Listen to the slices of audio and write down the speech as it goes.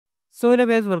So hello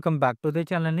guys, welcome back to the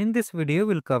channel. In this video,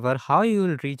 we'll cover how you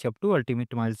will reach up to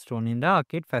ultimate milestone in the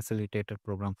Arcade Facilitator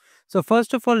program. So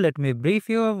first of all, let me brief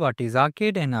you of what is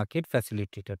Arcade and Arcade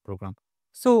Facilitator program.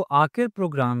 So Arcade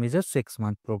program is a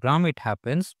 6-month program. It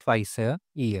happens twice a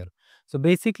year. So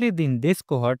basically in this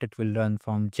cohort, it will run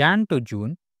from Jan to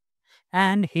June,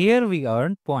 and here we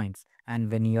earn points,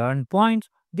 and when you earn points,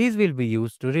 these will be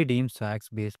used to redeem swags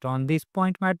based on this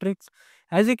point matrix.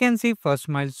 As you can see, first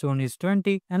milestone is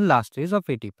 20 and last is of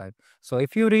 85. So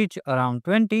if you reach around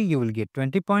 20, you will get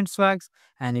 20 point swags,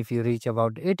 and if you reach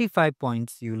about 85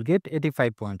 points, you will get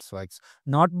 85 point swags,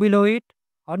 not below it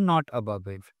or not above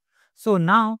it. So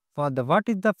now for the what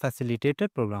is the facilitator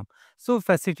program? So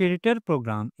facilitator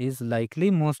program is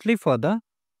likely mostly for the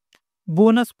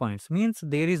bonus points, means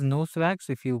there is no swags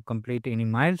if you complete any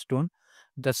milestone.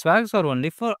 The swags are only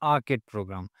for arcade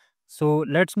program. So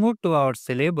let's move to our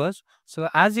syllabus. So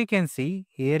as you can see,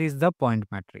 here is the point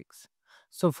matrix.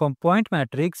 So from point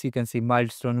matrix, you can see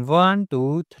milestone 1,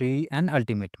 2, 3 and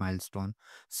ultimate milestone.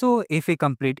 So if we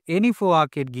complete any 4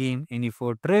 arcade game, any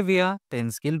 4 trivia,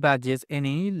 10 skill badges,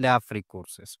 any lab free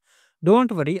courses.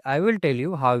 Don't worry, I will tell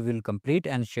you how we will complete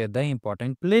and share the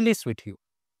important playlist with you.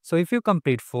 So if you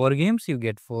complete 4 games, you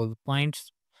get 4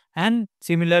 points, and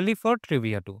similarly for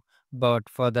trivia too. But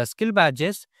for the skill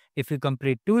badges, if you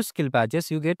complete 2 skill badges,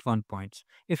 you get 1 point.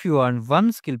 If you earn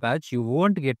 1 skill badge, you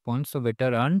won't get points, so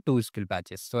better earn 2 skill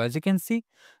badges. So as you can see,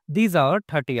 these are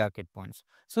 30 arcade points.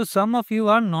 So some of you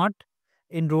are not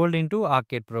enrolled into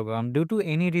arcade program due to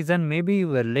any reason, maybe you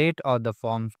were late or the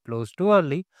form closed too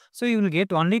early, so you will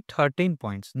get only 13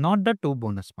 points, not the 2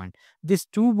 bonus points. This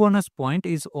 2 bonus point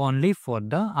is only for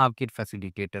the Arcade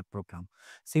Facilitator program.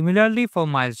 Similarly, for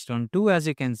milestone 2, as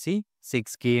you can see,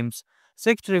 6 games,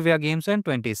 6 trivia games and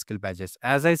 20 skill badges.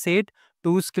 As I said,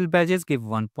 2 skill badges give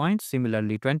 1 point.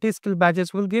 Similarly, 20 skill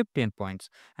badges will give 10 points.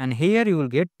 And here you will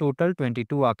get total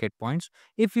 22 arcade points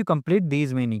if you complete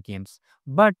these many games.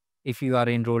 But if you are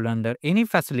enrolled under any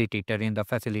facilitator in the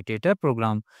facilitator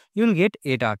program, you will get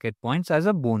 8 arcade points as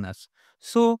a bonus.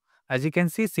 So as you can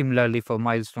see, similarly for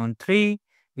milestone 3,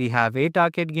 we have 8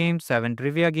 arcade games, 7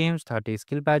 trivia games, 30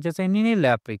 skill badges and any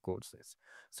lab free courses.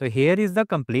 So here is the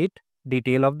complete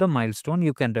detail of the milestone.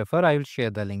 You can refer, I will share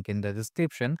the link in the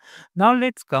description. Now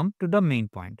let's come to the main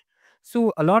point.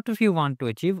 So a lot of you want to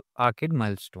achieve arcade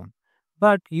milestone,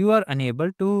 but you are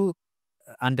unable to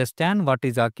understand what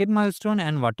is arcade milestone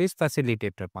and what is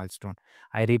facilitator milestone.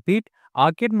 I repeat,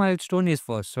 arcade milestone is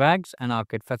for swags and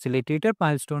arcade facilitator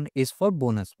milestone is for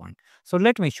bonus point. So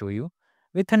let me show you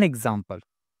with an example.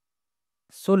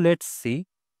 So let's see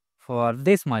for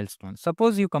this milestone.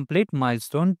 Suppose you complete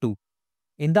milestone 2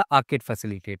 in the arcade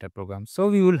facilitator program. So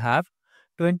we will have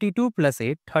 22 plus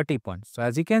 8, 30 points. So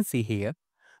as you can see here,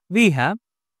 we have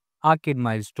arcade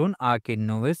milestone, arcade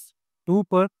novice,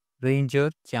 trooper, ranger,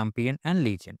 champion and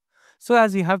legion. So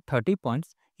as you have 30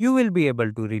 points, you will be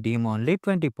able to redeem only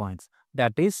 20 points.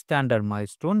 That is standard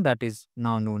milestone, that is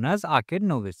now known as arcade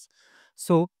novice.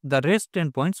 So the rest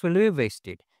 10 points will be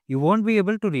wasted. You won't be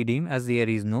able to redeem as there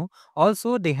is no.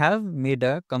 Also they have made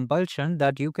a compulsion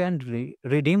that you can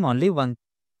redeem only one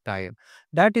time.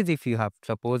 That is, if you have,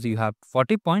 suppose you have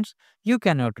 40 points, you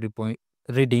cannot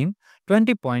redeem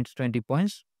 20 points,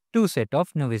 2 set of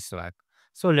novice swag.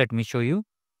 So let me show you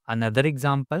another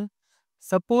example.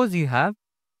 Suppose you have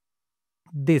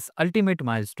this ultimate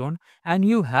milestone and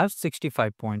you have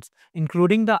 65 points,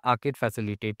 including the arcade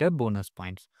facilitator bonus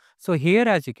points. So here,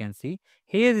 as you can see,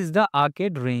 here is the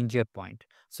arcade ranger point.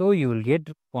 So you will get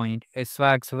point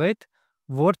swags with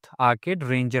worth arcade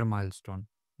ranger milestone,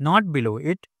 not below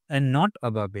it and not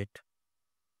above it.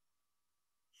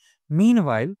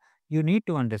 Meanwhile, you need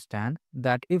to understand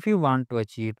that if you want to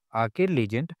achieve Arcade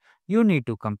Legend, you need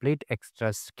to complete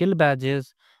extra skill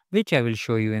badges, which I will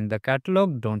show you in the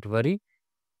catalog, don't worry.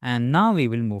 And now we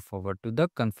will move forward to the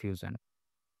confusion.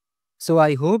 So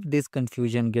I hope this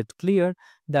confusion gets clear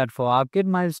that for Arcade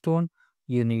Milestone,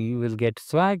 you will get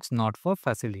swags, not for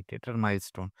Facilitator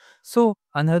Milestone. So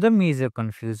another major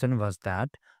confusion was that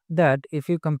if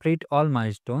you complete all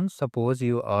milestones, suppose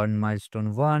you earn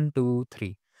milestone 1, 2,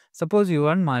 3. Suppose you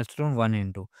earn milestone 1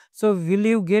 and 2. So will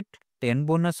you get 10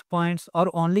 bonus points or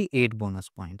only 8 bonus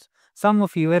points? Some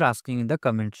of you were asking in the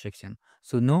comment section.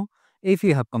 So no, if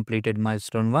you have completed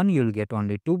milestone 1, you will get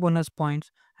only 2 bonus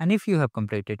points, and if you have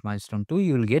completed milestone 2,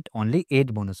 you will get only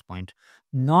 8 bonus points,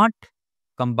 not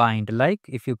combined. Like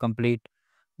if you complete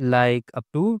like up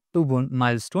to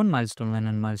milestone 1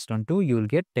 and milestone 2, you will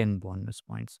get 10 bonus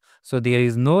points. So there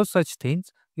is no such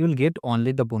things. You will get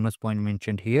only the bonus point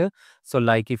mentioned here. So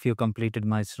like if you completed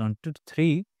milestone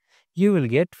 3, you will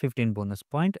get 15 bonus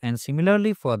point, and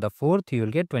similarly for the fourth you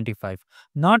will get 25.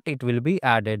 Not it will be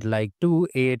added like 2,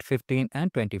 8, 15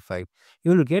 and 25.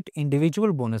 You will get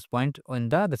individual bonus point on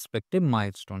the respective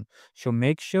milestone. So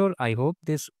make sure, I hope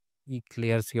this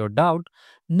clears your doubt.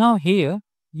 Now here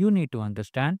you need to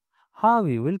understand how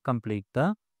you will complete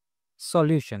the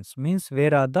solutions, means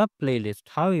where are the playlist,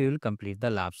 how you will complete the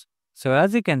labs. So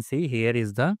as you can see, here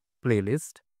is the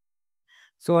playlist.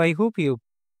 So I hope you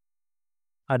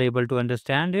are able to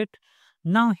understand it.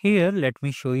 Now here let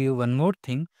me show you one more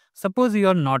thing. Suppose you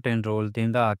are not enrolled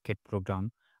in the arcade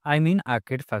program, I mean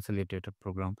arcade facilitator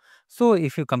program. So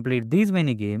if you complete these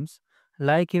many games,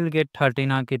 like you will get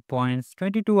 13 arcade points,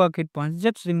 22 arcade points,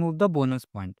 just remove the bonus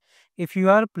point. If you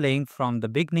are playing from the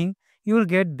beginning, you will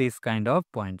get this kind of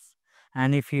points.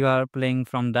 And if you are playing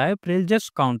from the April,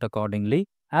 just count accordingly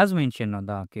as mentioned on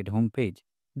the arcade homepage.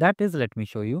 That is, let me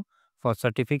show you. For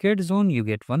certificate zone, you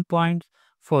get 1 point.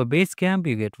 For base camp,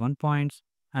 you get 1 point,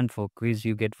 and for quiz,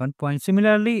 you get 1 point.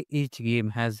 Similarly, each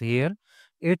game has here,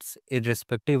 it's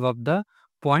irrespective of the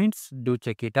points. Do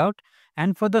check it out.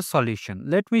 And for the solution,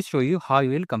 let me show you how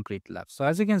you will complete lab. So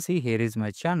as you can see, here is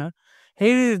my channel.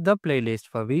 Here is the playlist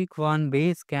for week 1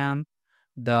 base camp,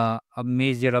 the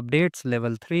major updates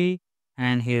level 3,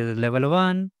 and here is level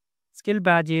 1 skill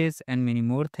badges and many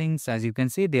more things. As you can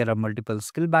see, there are multiple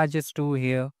skill badges too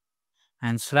here,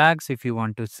 and swags if you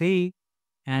want to see.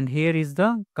 And here is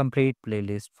the complete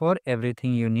playlist for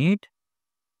everything you need.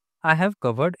 I have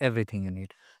covered everything you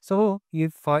need. So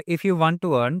if you want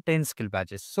to earn 10 skill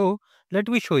badges, so let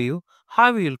me show you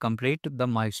how we will complete the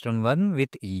milestone 1 with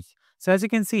each. So as you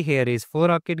can see, here is 4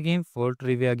 arcade games, 4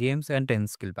 trivia games and 10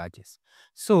 skill badges.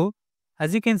 So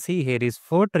as you can see, here is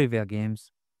 4 trivia games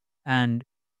and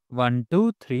 1,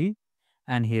 2, 3,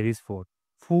 and here is 4.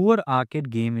 4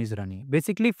 arcade game is running.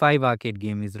 Basically 5 arcade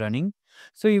game is running.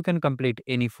 So you can complete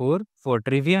any 4 for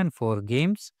trivia and 4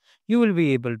 games. You will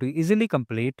be able to easily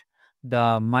complete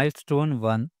the milestone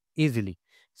 1 easily.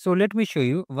 So let me show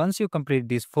you. Once you complete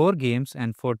these 4 games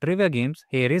and 4 trivia games,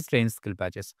 here is 10 skill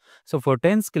badges. So for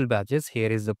 10 skill badges,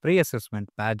 here is the pre-assessment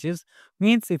badges.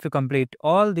 Means if you complete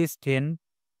all these 10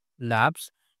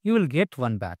 labs, you will get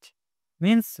 1 badge.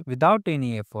 Means without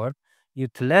any effort,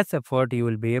 with less effort, you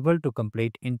will be able to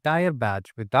complete entire batch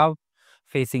without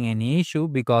facing any issue,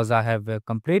 because I have a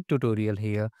complete tutorial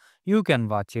here. You can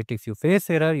watch it. If you face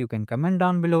error, you can comment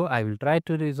down below. I will try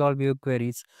to resolve your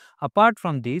queries. Apart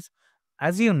from these,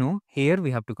 as you know, here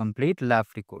we have to complete lab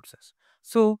free courses.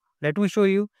 So let me show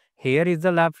you. Here is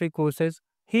the lab free courses.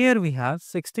 Here we have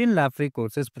 16 lab free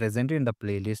courses present in the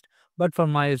playlist, but for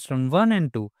milestone 1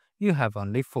 and 2, you have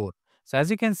only 4. So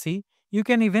as you can see, you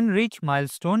can even reach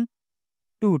milestone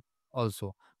 2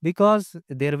 also, because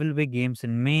there will be games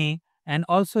in May and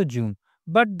also June.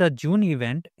 But the June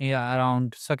event,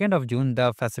 around 2nd of June,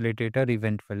 the facilitator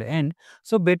event will end.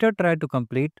 So better try to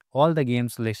complete all the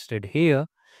games listed here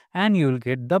and you will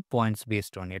get the points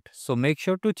based on it. So make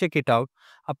sure to check it out.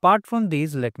 Apart from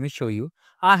these, let me show you.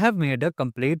 I have made a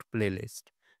complete playlist,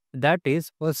 that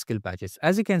is for skill patches.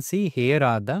 As you can see, here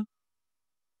are the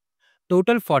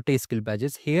total 40 skill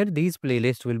badges. Here these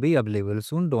playlists will be available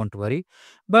soon, don't worry.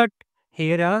 But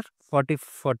here are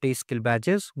 40 skill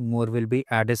badges, more will be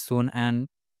added soon, and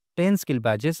 10 skill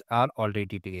badges are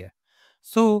already there.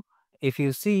 So if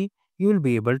you see, you will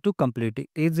be able to complete it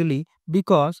easily,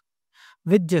 because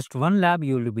with just one lab,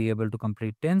 you will be able to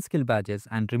complete 10 skill badges,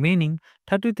 and remaining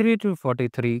 33 to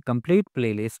 43 complete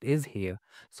playlist is here.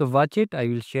 So watch it. I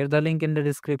will share the link in the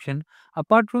description.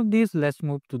 Apart from this, let's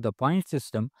move to the point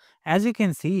system. As you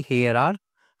can see, here are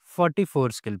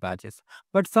 44 skill badges,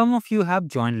 but some of you have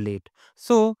joined late.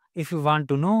 So if you want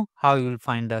to know how you will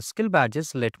find the skill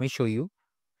badges, let me show you.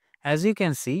 As you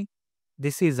can see,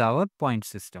 this is our point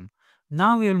system.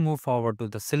 Now we will move forward to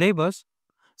the syllabus.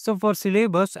 So for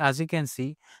syllabus, as you can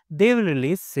see, they will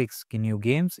release 6 new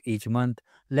games each month: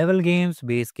 level games,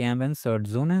 base camp and third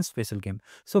zone and special game.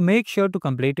 So make sure to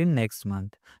complete in next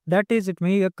month. That is, it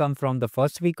may come from the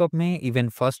first week of May,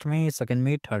 even 1st May, 2nd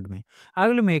May, 3rd May. I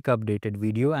will make updated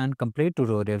video and complete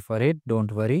tutorial for it,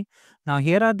 don't worry. Now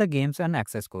here are the games and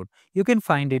access code. You can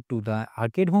find it to the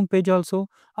arcade homepage also,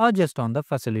 or just on the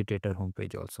facilitator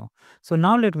homepage also. So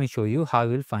now let me show you how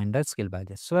you will find the skill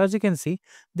badges. So as you can see,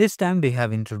 this time they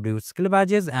have introduced skill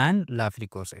badges and lab free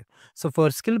courses. So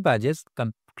for skill badges,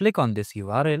 click on this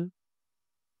URL.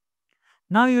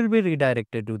 Now you will be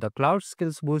redirected to the Cloud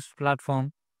Skills Boost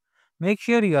platform. Make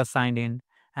sure you are signed in,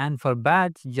 and for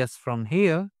badge, just from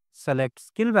here, select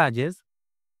skill badges.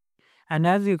 And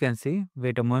as you can see,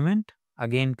 wait a moment,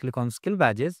 again click on skill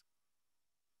badges.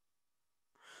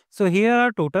 So here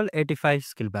are total 85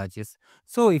 skill badges.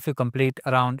 So if you complete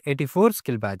around 84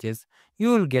 skill badges, you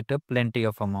will get a plenty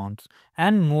of amounts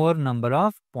and more number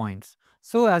of points.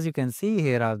 So as you can see,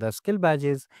 here are the skill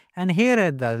badges and here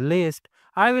at the list.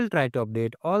 I will try to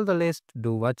update all the list.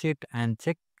 Do watch it and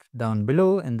check down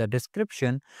below in the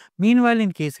description. Meanwhile,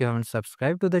 in case you haven't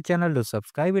subscribed to the channel, do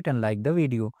subscribe it and like the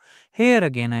video. Here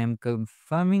again I am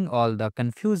confirming all the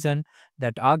confusion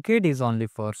that arcade is only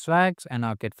for swags and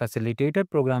arcade facilitator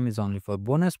program is only for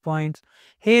bonus points.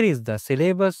 Here is the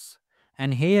syllabus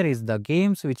and here is the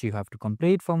games which you have to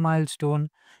complete for milestone.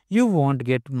 You won't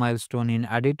get milestone in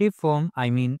additive form, I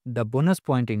mean the bonus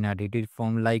point in additive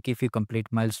form. Like if you complete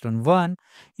milestone 1,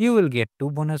 you will get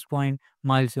 2 bonus point,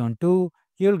 milestone 2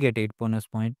 you'll get 8 bonus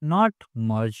point, not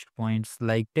merged points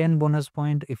like 10 bonus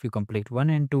point if you complete 1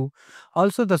 and 2.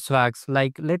 Also the swags,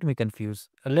 like let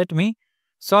me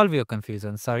solve your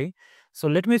confusion, sorry. So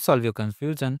let me solve your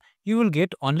confusion. You will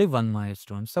get only one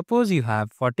milestone. Suppose you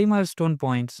have 40 milestone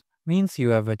points, means you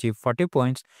have achieved 40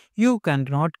 points. You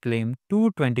cannot claim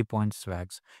 220 points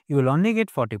swags. You will only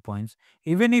get 40 points.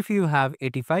 Even if you have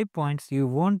 85 points, you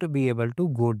won't be able to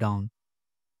go down.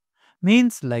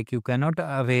 Means like you cannot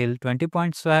avail 20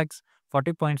 point swags,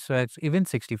 40 point swags, even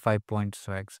 65 point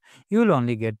swags. You will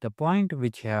only get the point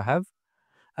which you have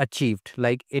achieved,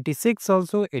 like 86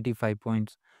 also 85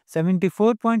 points,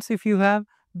 74 points if you have,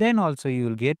 then also you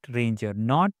will get ranger,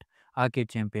 not arcade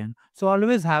champion. So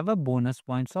always have a bonus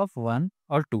points of 1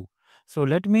 or 2. So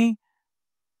let me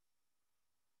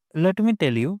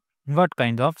tell you what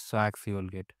kind of swags you will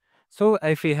get. So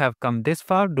if you have come this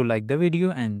far, do like the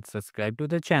video and subscribe to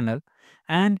the channel.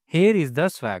 And here is the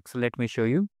swags. Let me show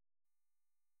you.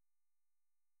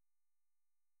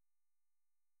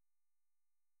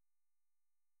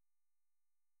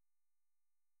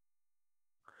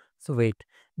 So wait,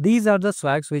 these are the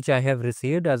swags which I have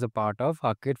received as a part of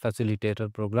Arcade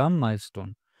Facilitator program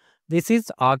milestone. This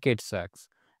is Arcade swags.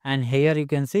 And here you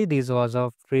can see this was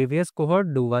of previous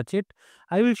cohort. Do watch it.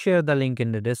 I will share the link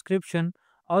in the description.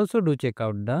 Also do check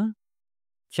out the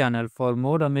channel for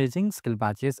more amazing skill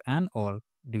patches and all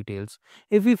details.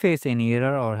 If you face any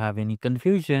error or have any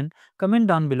confusion, comment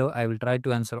down below. I will try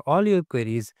to answer all your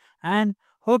queries and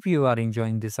hope you are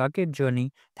enjoying this arcade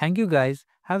journey. Thank you guys.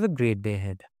 Have a great day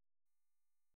ahead.